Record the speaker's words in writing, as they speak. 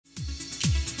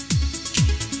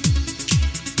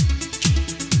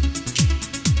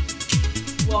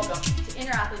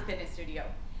Inner Athlete Fitness Studio.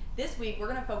 This week we're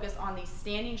going to focus on the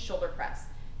standing shoulder press.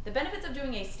 The benefits of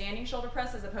doing a standing shoulder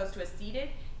press as opposed to a seated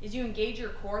is you engage your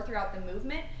core throughout the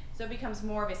movement, so it becomes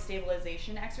more of a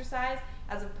stabilization exercise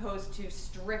as opposed to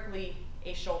strictly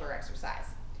a shoulder exercise.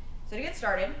 So to get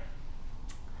started,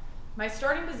 my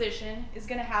starting position is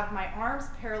going to have my arms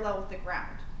parallel with the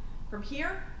ground. From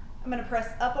here, I'm going to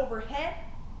press up overhead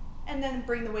and then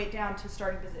bring the weight down to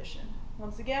starting position.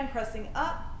 Once again, pressing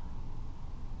up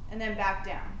and then back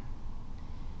down.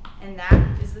 And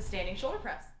that is the standing shoulder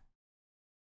press.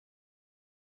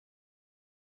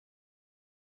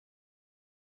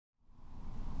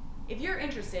 If you're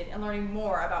interested in learning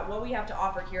more about what we have to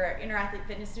offer here at Inner Athlete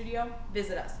Fitness Studio,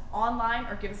 visit us online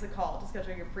or give us a call to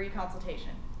schedule your free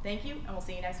consultation. Thank you, and we'll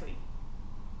see you next week.